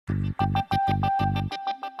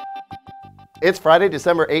It's Friday,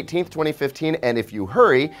 December 18th, 2015, and if you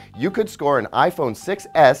hurry, you could score an iPhone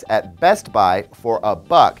 6s at Best Buy for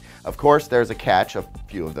 $1. Of course, there's a catch, a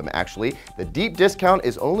few of them actually. The deep discount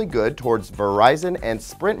is only good towards Verizon and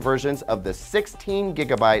Sprint versions of the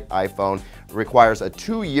 16GB iPhone. It requires a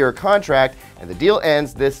 2-year contract, and the deal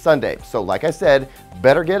ends this Sunday. So like I said,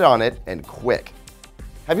 better get on it and quick.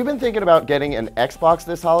 Have you been thinking about getting an Xbox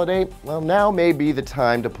this holiday? Well, now may be the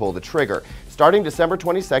time to pull the trigger. Starting December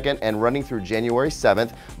 22nd and running through January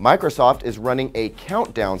 7th, Microsoft is running a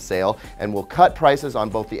countdown sale and will cut prices on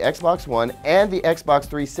both the Xbox One and the Xbox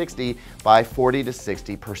 360 by 40 to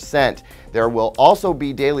 60%. There will also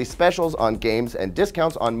be daily specials on games and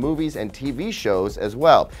discounts on movies and TV shows as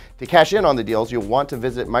well. To cash in on the deals, you'll want to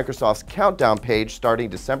visit Microsoft's countdown page starting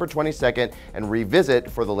December 22nd and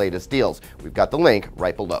revisit for the latest deals. We've got the link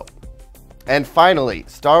right below. And finally,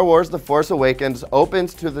 Star Wars: The Force Awakens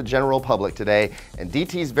opens to the general public today, and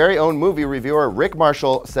DT's very own movie reviewer Rick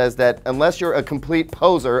Marshall says that unless you're a complete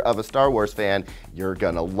poser of a Star Wars fan, you're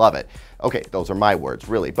gonna love it. Okay, those are my words,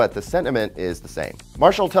 really, but the sentiment is the same.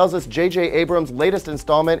 Marshall tells us J.J. Abrams' latest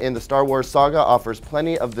installment in the Star Wars saga offers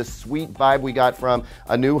plenty of the sweet vibe we got from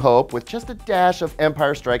A New Hope with just a dash of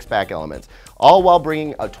Empire Strikes Back elements, all while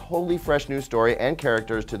bringing a totally fresh new story and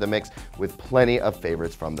characters to the mix with plenty of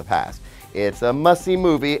favorites from the past. It's a must-see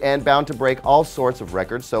movie and bound to break all sorts of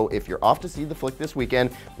records, so if you're off to see the flick this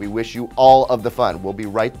weekend, we wish you all of the fun. We'll be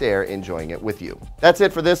right there enjoying it with you. That's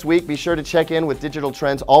it for this week. Be sure to check in with Digital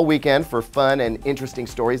Trends all weekend for fun and interesting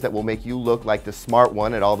stories that will make you look like the smart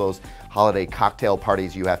one at all those holiday cocktail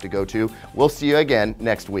parties you have to go to. We'll see you again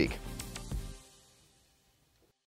next week.